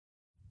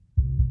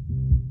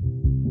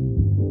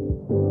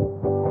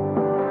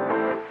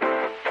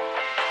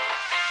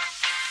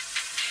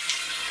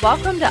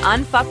Welcome to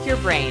Unfuck Your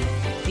Brain,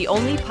 the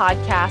only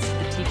podcast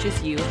that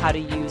teaches you how to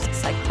use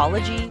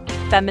psychology,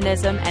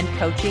 feminism, and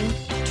coaching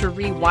to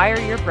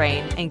rewire your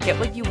brain and get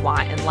what you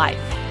want in life.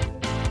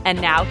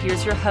 And now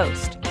here's your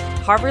host,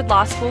 Harvard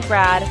Law School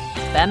grad,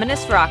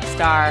 feminist rock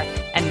star,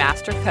 and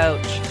master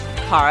coach,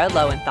 Kara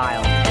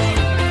Loewentheil.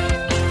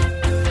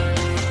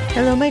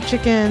 Hello, my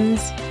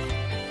chickens.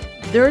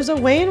 There's a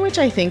way in which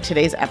I think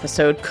today's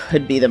episode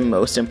could be the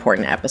most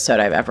important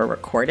episode I've ever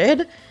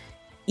recorded,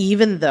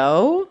 even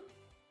though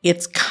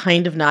it's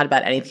kind of not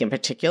about anything in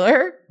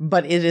particular,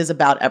 but it is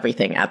about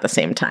everything at the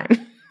same time.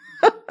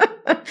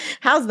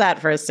 How's that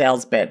for a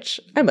sales pitch?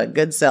 I'm a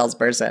good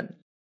salesperson.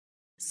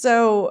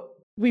 So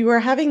we were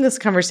having this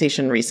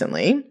conversation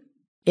recently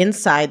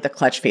inside the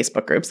Clutch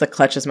Facebook groups. The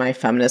Clutch is my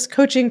feminist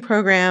coaching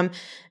program.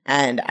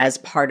 And as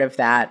part of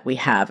that, we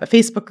have a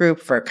Facebook group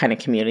for kind of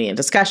community and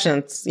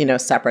discussions,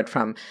 separate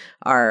from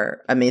our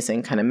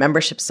amazing kind of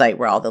membership site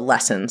where all the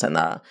lessons and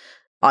the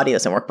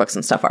audios and workbooks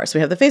and stuff are. So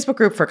we have the Facebook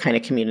group for kind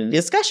of community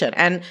discussion.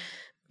 And,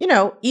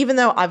 even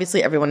though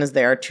obviously everyone is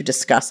there to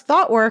discuss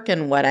thought work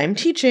and what I'm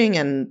teaching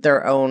and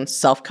their own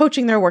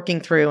self-coaching they're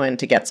working through and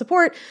to get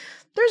support,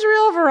 there's a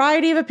real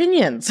variety of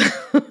opinions,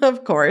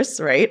 of course,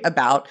 right,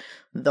 about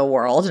the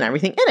world and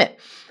everything in it.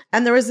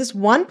 And there was this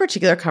one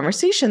particular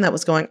conversation that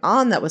was going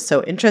on that was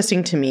so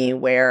interesting to me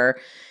where,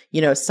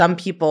 some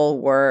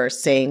people were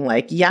saying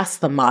like, yes,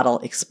 the model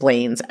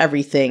explains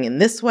everything in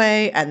this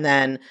way. And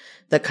then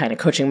the kind of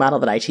coaching model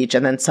that I teach.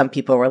 And then some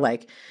people were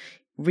like,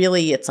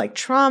 really, it's like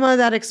trauma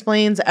that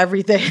explains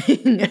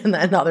everything. And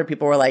then other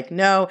people were like,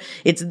 no,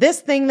 it's this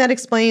thing that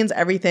explains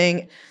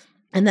everything.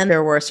 And then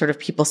there were sort of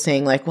people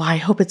saying like, well, I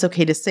hope it's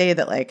okay to say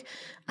that like,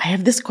 I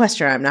have this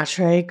question. I'm not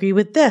sure I agree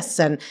with this.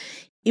 And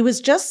it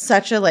was just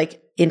such a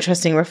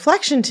interesting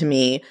reflection to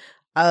me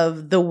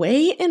of the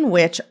way in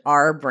which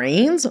our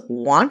brains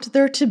want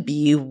there to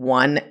be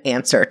one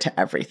answer to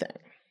everything.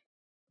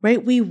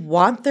 Right? We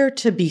want there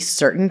to be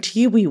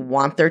certainty. We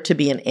want there to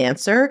be an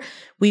answer.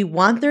 We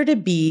want there to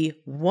be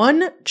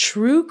one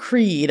true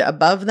creed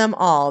above them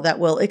all that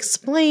will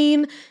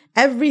explain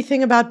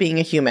everything about being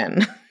a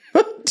human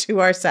to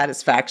our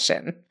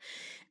satisfaction.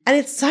 And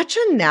it's such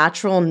a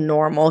natural,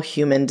 normal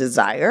human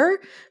desire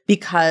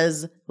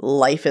because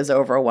life is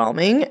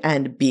overwhelming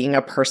and being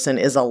a person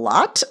is a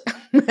lot.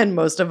 And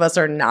most of us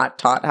are not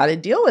taught how to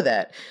deal with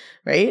it,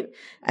 right?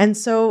 And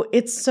so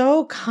it's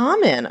so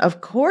common,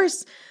 of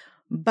course,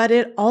 but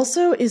it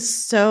also is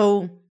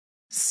so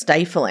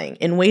stifling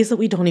in ways that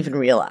we don't even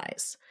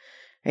realize,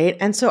 right?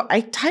 And so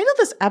I titled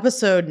this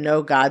episode,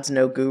 No Gods,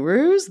 No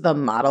Gurus, The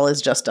Model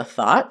is Just a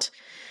Thought,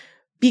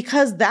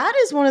 because that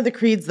is one of the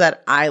creeds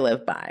that I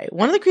live by.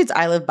 One of the creeds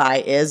I live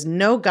by is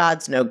no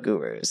gods, no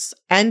gurus.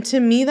 And to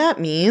me, that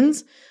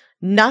means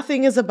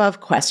nothing is above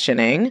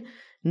questioning.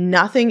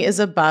 Nothing is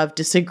above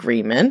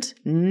disagreement.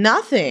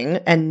 Nothing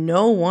and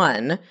no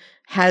one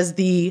has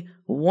the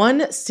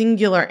one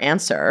singular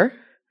answer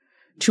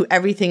to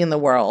everything in the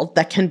world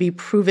that can be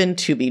proven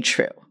to be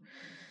true.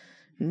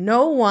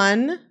 No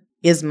one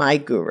is my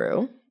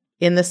guru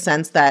in the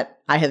sense that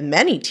I have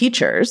many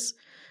teachers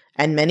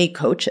and many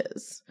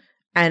coaches,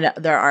 and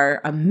there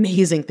are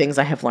amazing things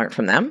I have learned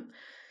from them,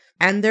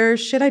 and there's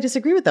shit I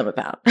disagree with them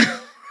about,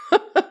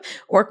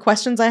 or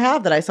questions I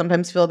have that I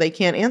sometimes feel they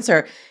can't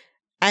answer.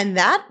 And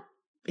that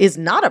is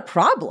not a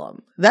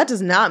problem. That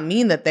does not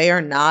mean that they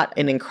are not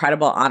an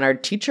incredible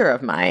honored teacher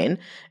of mine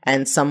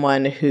and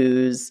someone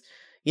whose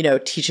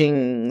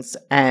teachings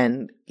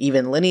and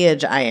even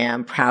lineage I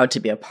am proud to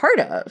be a part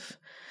of.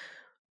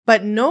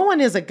 But no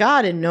one is a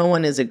god and no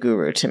one is a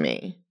guru to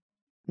me.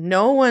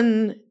 No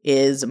one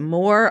is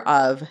more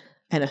of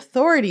an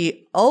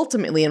authority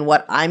ultimately in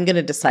what I'm going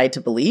to decide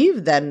to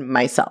believe than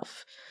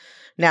myself.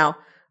 Now,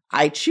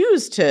 I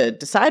choose to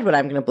decide what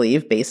I'm going to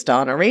believe based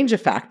on a range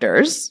of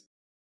factors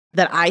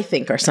that I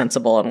think are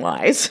sensible and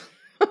wise.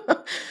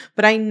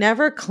 But I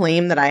never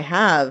claim that I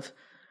have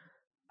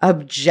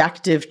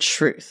objective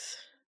truth,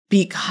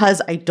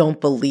 because I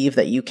don't believe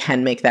that you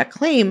can make that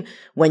claim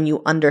when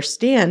you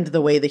understand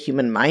the way the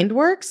human mind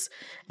works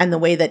and the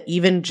way that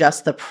even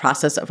just the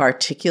process of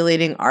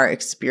articulating our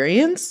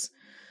experience,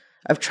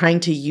 of trying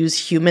to use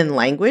human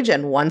language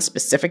and one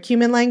specific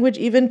human language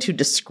even to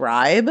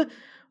describe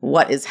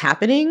what is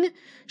happening,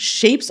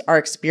 shapes our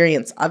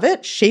experience of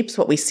it, shapes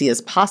what we see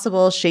as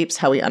possible, shapes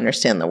how we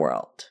understand the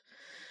world.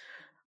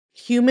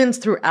 Humans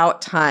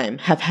throughout time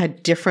have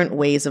had different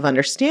ways of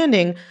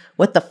understanding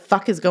what the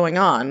fuck is going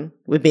on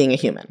with being a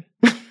human.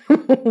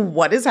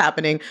 What is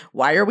happening?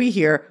 Why are we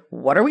here?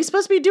 What are we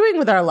supposed to be doing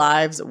with our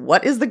lives?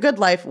 What is the good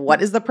life?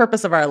 What is the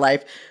purpose of our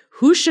life?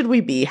 Who should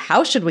we be?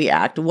 How should we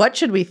act? What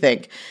should we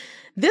think?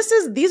 These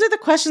are the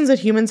questions that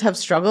humans have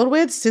struggled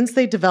with since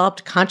they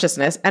developed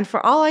consciousness. And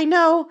for all I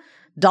know,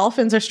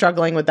 dolphins are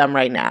struggling with them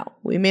right now.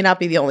 We may not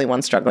be the only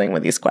ones struggling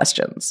with these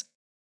questions.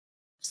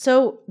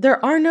 So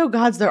there are no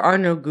gods, there are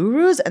no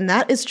gurus, and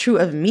that is true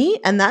of me,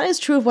 and that is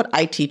true of what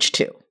I teach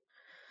too.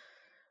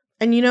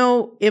 And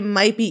it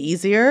might be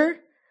easier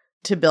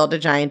to build a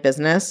giant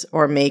business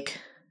or make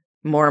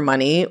more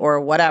money or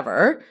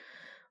whatever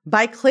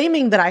by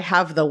claiming that I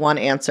have the one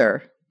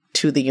answer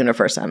to the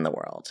universe and the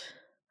world.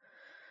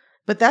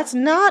 But that's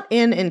not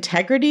in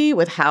integrity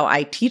with how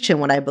I teach and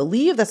what I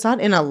believe. That's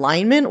not in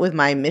alignment with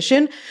my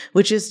mission,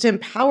 which is to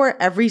empower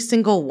every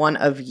single one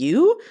of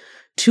you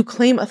to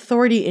claim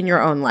authority in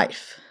your own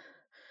life.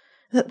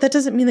 That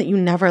doesn't mean that you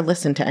never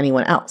listen to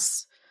anyone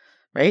else,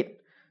 right?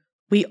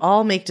 We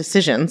all make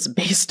decisions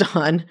based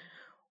on,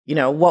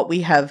 what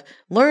we have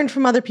learned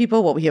from other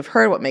people, what we have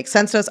heard, what makes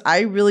sense to us. I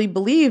really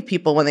believe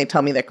people when they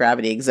tell me that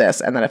gravity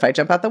exists and that if I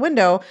jump out the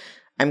window,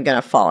 I'm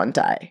going to fall and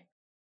die.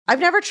 I've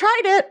never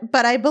tried it,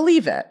 but I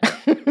believe it,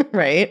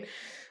 right?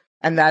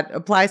 And that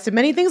applies to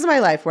many things in my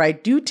life where I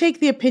do take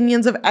the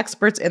opinions of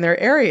experts in their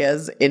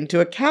areas into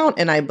account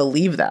and I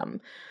believe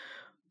them.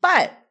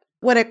 But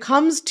when it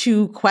comes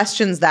to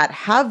questions that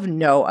have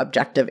no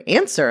objective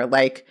answer,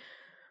 like,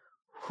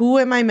 who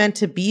am I meant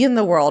to be in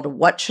the world?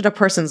 What should a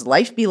person's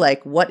life be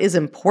like? What is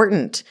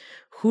important?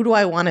 Who do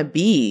I want to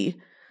be?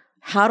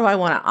 How do I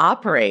want to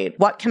operate?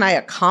 What can I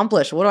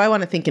accomplish? What do I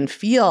want to think and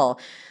feel?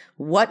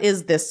 What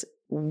is this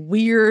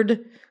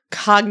weird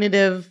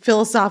cognitive,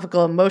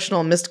 philosophical,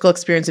 emotional, mystical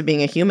experience of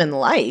being a human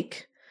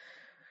like?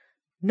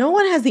 No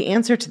one has the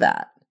answer to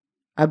that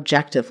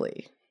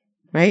objectively,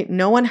 right?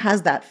 No one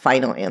has that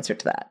final answer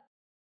to that.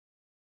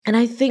 And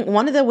I think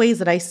one of the ways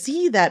that I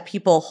see that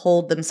people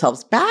hold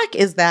themselves back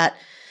is that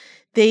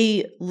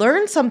they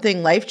learn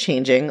something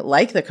life-changing,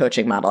 like the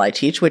coaching model I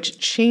teach, which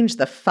changed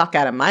the fuck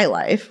out of my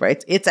life,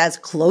 right? It's as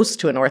close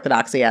to an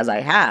orthodoxy as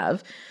I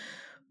have.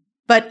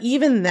 But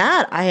even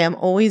that, I am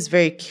always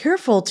very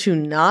careful to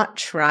not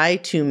try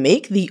to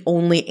make the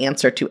only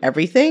answer to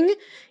everything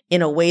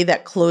in a way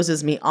that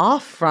closes me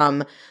off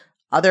from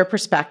other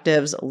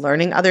perspectives,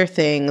 learning other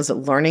things,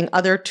 learning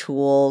other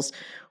tools,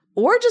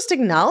 or just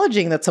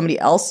acknowledging that somebody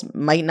else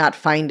might not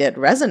find it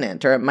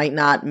resonant or it might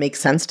not make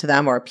sense to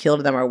them or appeal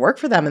to them or work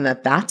for them, and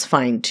that that's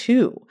fine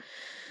too.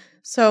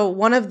 So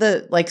one of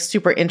the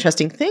super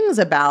interesting things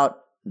about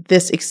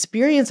this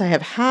experience I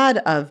have had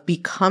of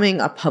becoming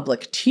a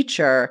public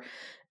teacher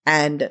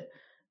and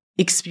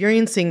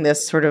experiencing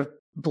this sort of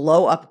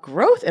blow up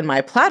growth in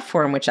my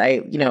platform, which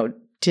I,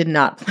 did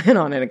not plan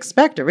on and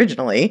expect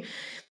originally,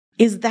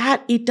 is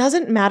that it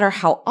doesn't matter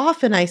how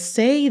often I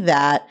say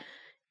that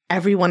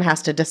everyone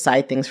has to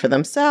decide things for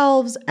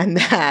themselves and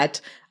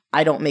that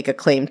I don't make a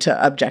claim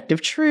to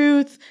objective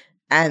truth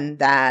and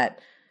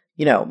that,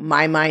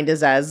 my mind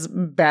is as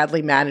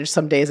badly managed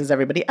some days as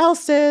everybody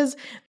else's.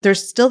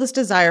 There's still this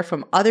desire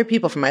from other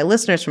people, from my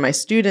listeners, from my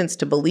students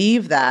to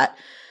believe that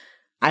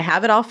I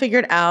have it all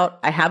figured out.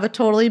 I have a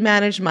totally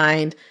managed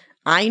mind.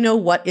 I know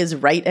what is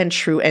right and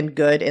true and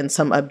good in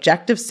some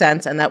objective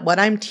sense, and that what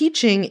I'm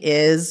teaching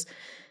is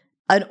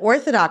an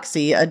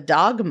orthodoxy, a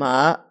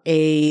dogma,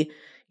 a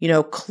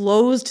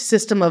closed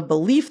system of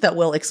belief that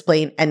will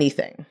explain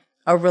anything,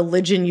 a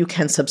religion you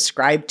can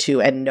subscribe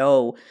to and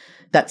know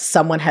that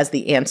someone has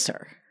the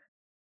answer.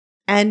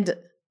 And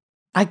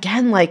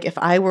again, if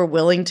I were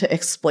willing to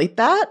exploit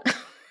that,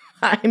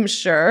 I'm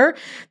sure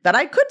that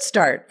I could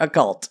start a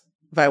cult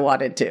if I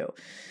wanted to.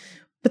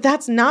 But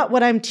that's not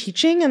what I'm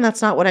teaching, and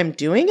that's not what I'm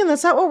doing, and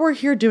that's not what we're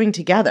here doing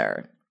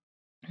together,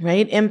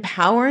 right?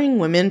 Empowering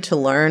women to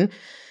learn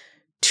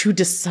to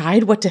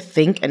decide what to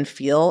think and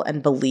feel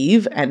and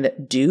believe and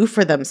do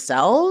for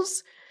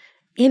themselves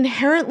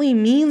inherently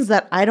means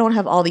that I don't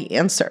have all the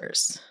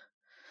answers.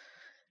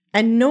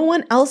 And no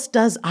one else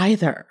does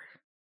either,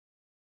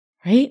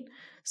 right?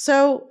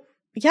 So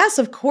yes,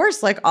 of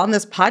course, on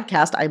this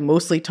podcast, I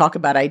mostly talk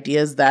about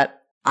ideas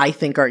that I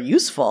think are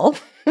useful,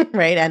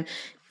 right? And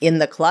in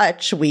The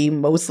Clutch, we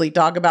mostly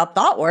talk about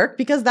thought work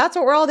because that's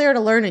what we're all there to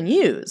learn and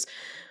use.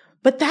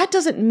 But that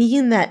doesn't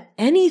mean that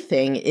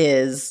anything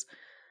is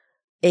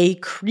a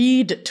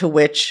creed to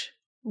which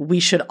we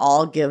should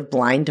all give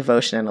blind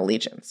devotion and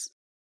allegiance.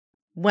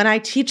 When I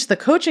teach the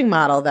coaching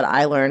model that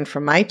I learned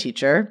from my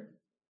teacher,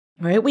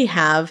 right, we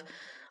have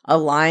a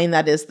line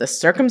that is the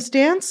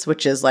circumstance,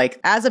 which is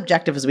as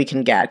objective as we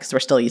can get because we're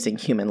still using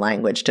human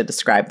language to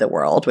describe the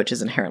world, which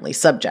is inherently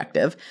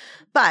subjective,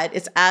 but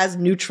it's as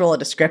neutral a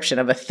description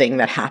of a thing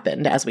that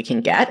happened as we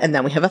can get. And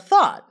then we have a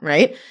thought,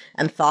 right?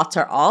 And thoughts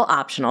are all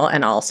optional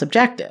and all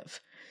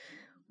subjective.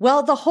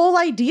 Well, the whole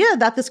idea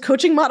that this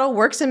coaching model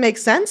works and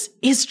makes sense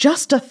is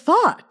just a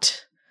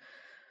thought.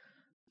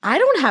 I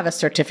don't have a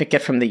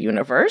certificate from the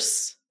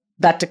universe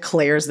that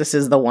declares this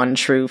is the one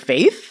true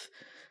faith,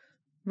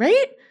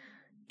 right?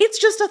 It's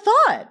just a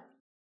thought.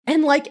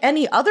 And like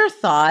any other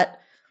thought,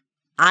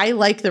 I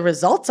like the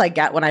results I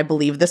get when I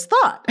believe this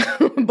thought.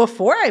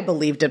 Before I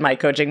believed in my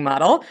coaching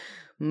model,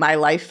 my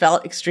life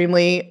felt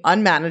extremely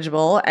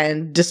unmanageable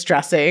and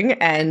distressing,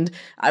 and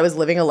I was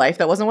living a life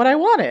that wasn't what I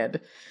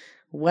wanted.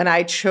 When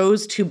I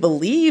chose to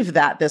believe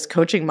that this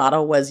coaching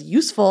model was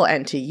useful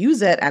and to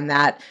use it and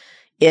that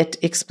it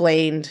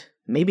explained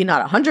maybe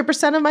not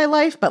 100% of my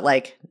life, but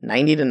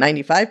 90 to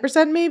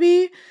 95%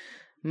 maybe,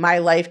 my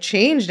life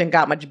changed and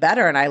got much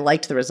better and I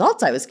liked the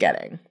results I was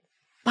getting.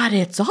 But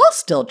it's all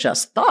still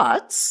just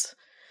thoughts.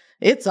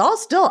 It's all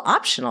still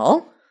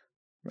optional,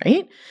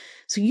 right?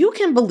 So you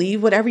can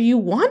believe whatever you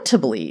want to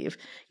believe.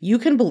 You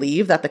can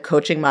believe that the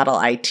coaching model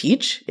I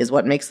teach is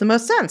what makes the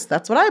most sense.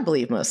 That's what I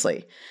believe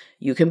mostly.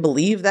 You can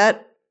believe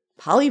that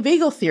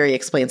polyvagal theory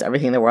explains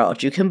everything in the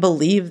world. You can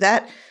believe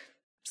that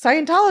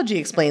Scientology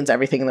explains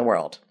everything in the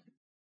world,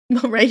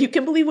 right? You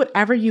can believe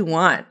whatever you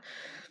want.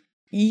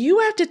 You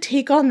have to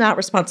take on that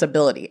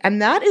responsibility.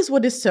 And that is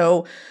what is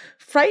so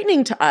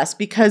frightening to us,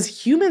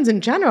 because humans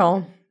in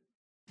general,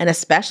 and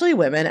especially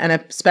women, and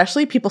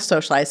especially people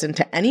socialized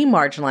into any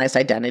marginalized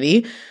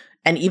identity,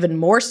 and even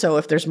more so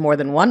if there's more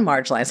than one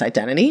marginalized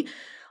identity,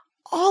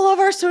 all of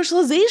our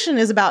socialization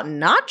is about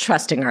not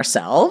trusting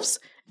ourselves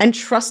and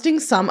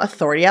trusting some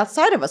authority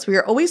outside of us. We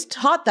are always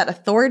taught that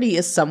authority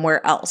is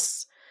somewhere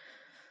else,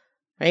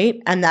 right?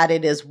 And that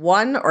it is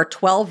 1 or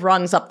 12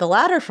 rungs up the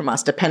ladder from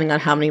us, depending on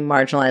how many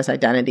marginalized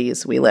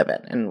identities we live in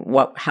and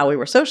how we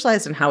were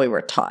socialized and how we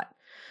were taught,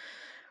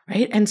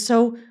 right? And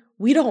so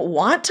we don't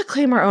want to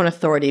claim our own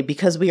authority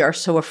because we are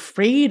so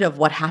afraid of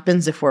what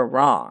happens if we're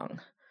wrong.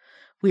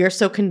 We are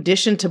so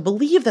conditioned to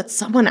believe that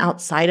someone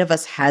outside of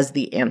us has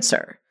the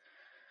answer,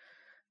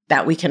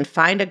 that we can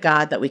find a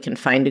God, that we can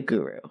find a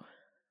guru,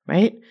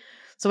 right?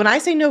 So when I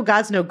say no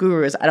gods, no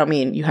gurus, I don't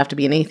mean you have to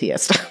be an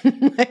atheist.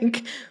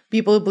 Like,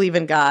 people who believe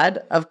in God,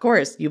 of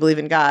course, you believe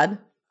in God.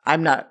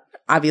 I'm not,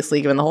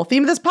 obviously, given the whole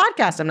theme of this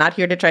podcast, I'm not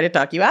here to try to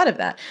talk you out of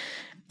that.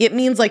 It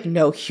means like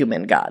no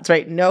human gods,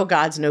 right? No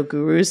gods, no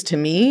gurus to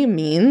me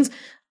means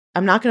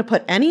I'm not going to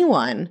put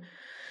anyone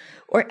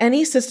or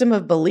any system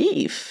of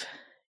belief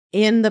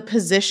in the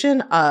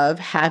position of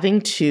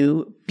having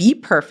to be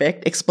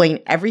perfect, explain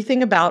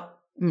everything about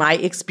my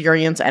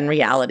experience and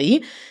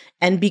reality,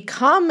 and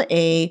become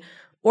a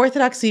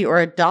orthodoxy or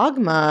a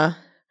dogma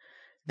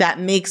that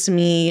makes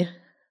me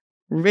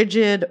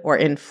rigid or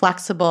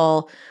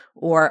inflexible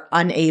or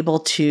unable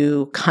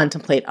to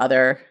contemplate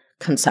other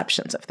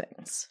conceptions of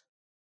things.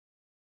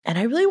 And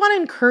I really want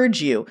to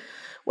encourage you,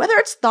 whether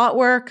it's thought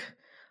work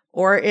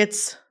or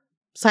it's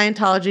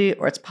Scientology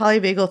or it's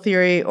polyvagal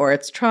theory or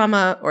it's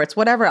trauma or it's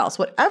whatever else,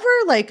 whatever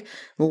like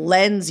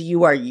lens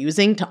you are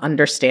using to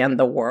understand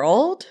the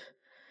world,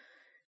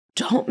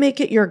 don't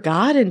make it your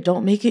God and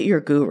don't make it your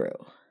guru.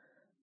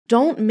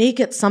 Don't make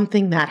it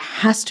something that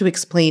has to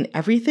explain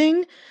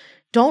everything.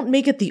 Don't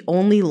make it the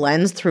only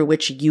lens through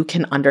which you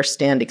can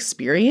understand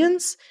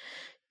experience.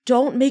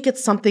 Don't make it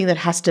something that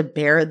has to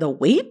bear the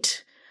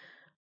weight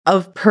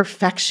of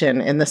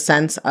perfection in the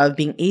sense of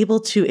being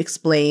able to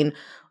explain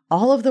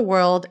all of the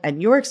world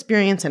and your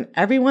experience and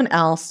everyone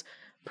else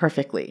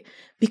perfectly.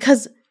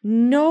 Because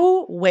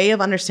no way of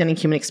understanding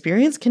human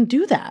experience can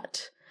do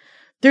that.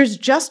 There's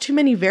just too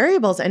many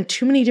variables and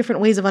too many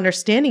different ways of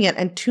understanding it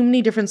and too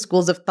many different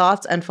schools of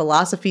thoughts and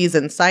philosophies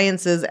and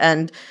sciences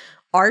and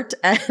art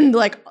and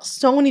like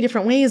so many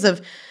different ways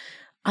of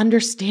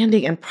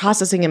understanding and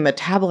processing and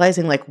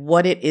metabolizing like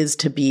what it is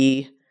to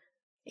be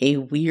a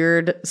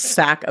weird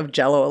sack of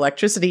Jell-O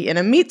electricity in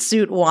a meat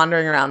suit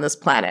wandering around this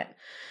planet.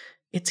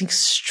 It's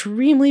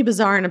extremely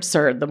bizarre and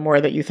absurd the more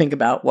that you think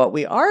about what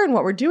we are and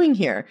what we're doing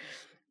here.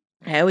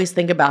 I always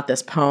think about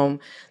this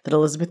poem that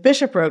Elizabeth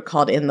Bishop wrote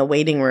called In the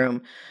Waiting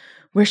Room,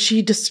 where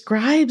she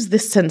describes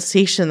this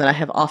sensation that I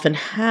have often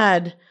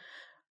had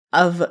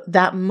of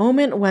that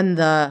moment when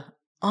the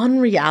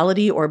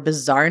unreality or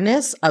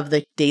bizarreness of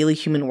the daily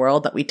human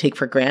world that we take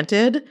for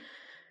granted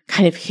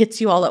kind of hits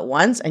you all at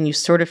once, and you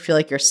sort of feel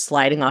like you're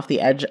sliding off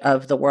the edge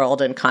of the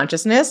world and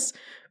consciousness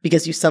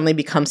because you suddenly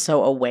become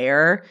so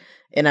aware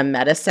in a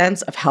meta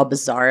sense of how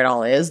bizarre it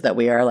all is, that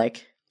we are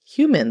like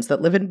humans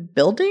that live in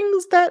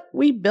buildings that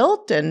we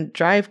built and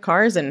drive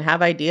cars and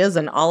have ideas,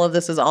 and all of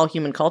this is all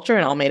human culture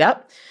and all made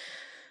up.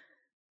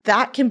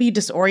 That can be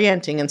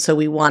disorienting, and so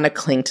we want to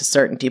cling to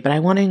certainty, but I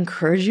want to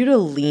encourage you to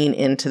lean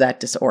into that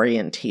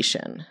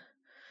disorientation,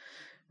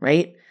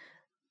 right?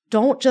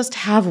 Don't just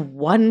have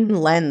one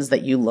lens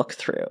that you look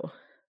through.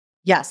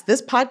 Yes,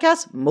 this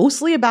podcast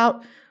mostly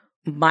about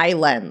my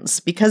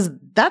lens, because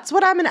that's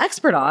what I'm an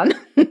expert on.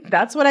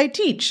 That's what I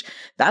teach.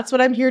 That's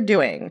what I'm here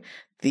doing.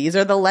 These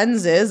are the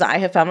lenses I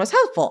have found most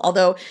helpful.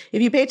 Although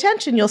if you pay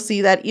attention, you'll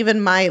see that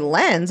even my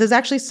lens is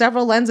actually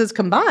several lenses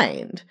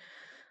combined.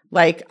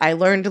 Like, I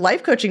learned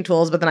life coaching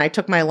tools, but then I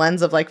took my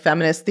lens of like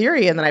feminist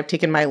theory, and then I've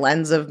taken my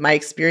lens of my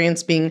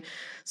experience being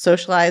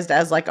socialized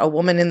as like a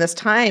woman in this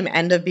time,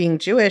 and of being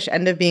Jewish,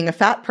 and of being a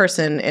fat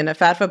person in a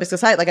fat phobic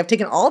society. Like, I've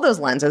taken all those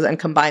lenses and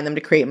combined them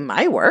to create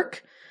my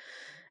work.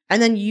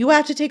 And then you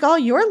have to take all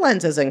your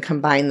lenses and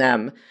combine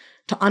them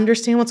to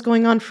understand what's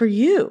going on for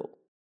you,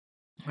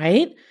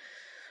 right?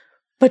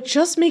 But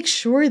just make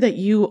sure that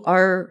you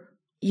are,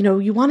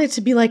 you want it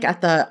to be like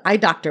at the eye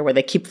doctor where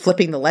they keep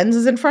flipping the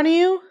lenses in front of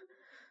you.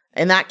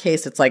 In that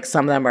case, it's like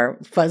some of them are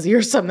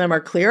fuzzier, some of them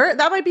are clearer.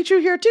 That might be true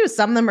here too.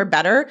 Some of them are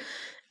better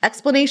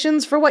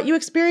explanations for what you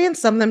experience.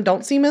 Some of them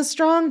don't seem as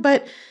strong,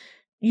 but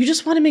you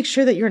just want to make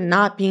sure that you're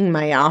not being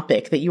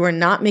myopic, that you are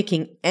not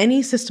making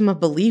any system of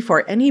belief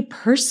or any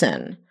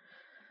person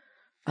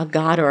a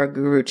god or a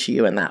guru to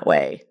you in that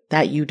way,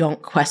 that you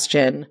don't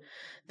question,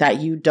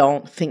 that you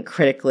don't think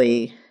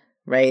critically,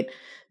 right?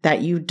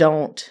 That you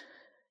don't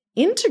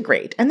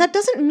integrate. And that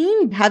doesn't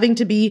mean having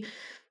to be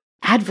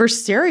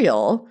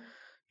adversarial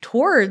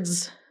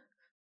towards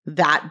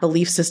that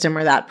belief system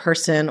or that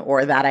person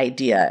or that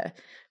idea,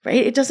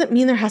 right? It doesn't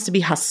mean there has to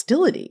be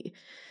hostility.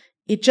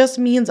 It just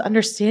means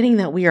understanding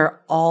that we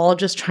are all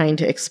just trying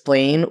to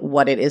explain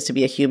what it is to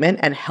be a human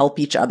and help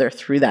each other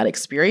through that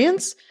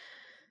experience.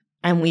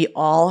 And we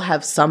all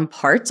have some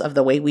parts of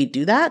the way we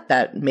do that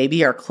that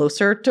maybe are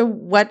closer to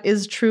what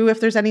is true,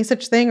 if there's any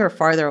such thing, or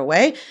farther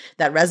away,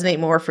 that resonate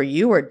more for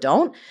you or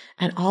don't.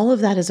 And all of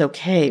that is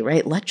okay,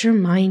 right? Let your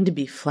mind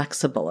be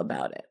flexible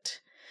about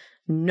it.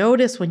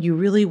 Notice when you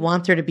really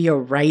want there to be a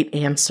right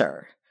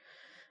answer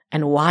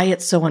and why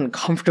it's so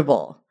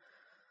uncomfortable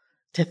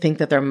to think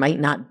that there might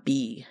not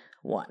be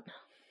one.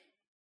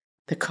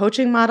 The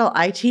coaching model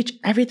I teach,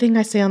 everything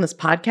I say on this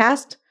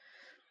podcast,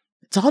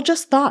 it's all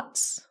just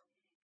thoughts.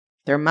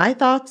 They're my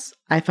thoughts.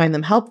 I find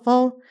them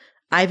helpful.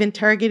 I've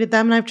interrogated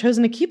them and I've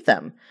chosen to keep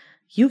them.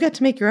 You get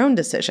to make your own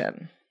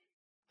decision,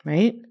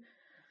 right?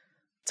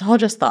 It's all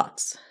just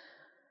thoughts.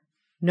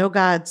 No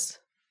gods,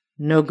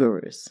 no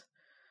gurus.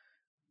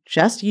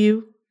 Just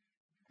you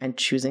and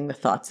choosing the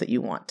thoughts that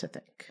you want to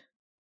think.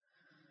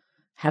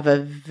 Have a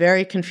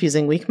very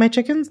confusing week, my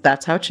chickens.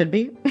 That's how it should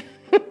be.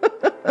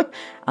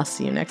 I'll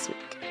see you next week.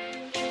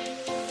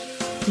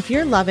 If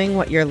you're loving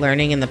what you're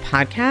learning in the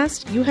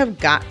podcast, you have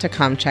got to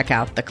come check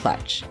out The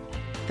Clutch.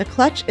 The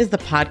Clutch is the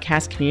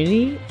podcast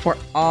community for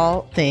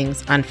all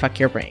things Unfuck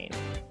Your Brain.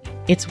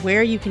 It's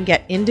where you can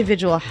get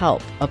individual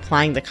help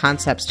applying the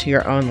concepts to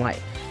your own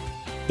life.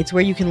 It's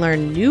where you can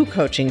learn new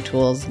coaching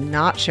tools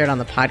not shared on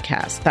the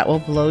podcast that will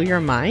blow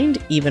your mind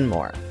even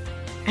more.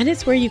 And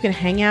it's where you can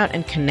hang out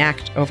and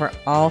connect over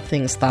all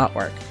things thought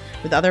work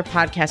with other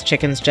podcast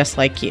chickens just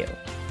like you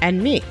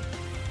and me.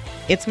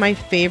 It's my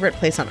favorite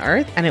place on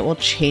earth, and it will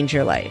change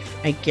your life.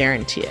 I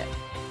guarantee it.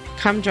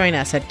 Come join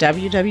us at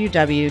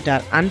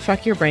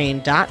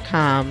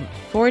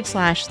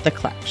www.unfuckyourbrain.com/The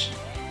Clutch.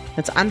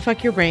 That's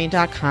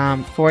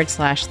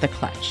unfuckyourbrain.com/The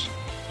Clutch.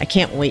 I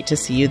can't wait to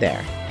see you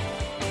there.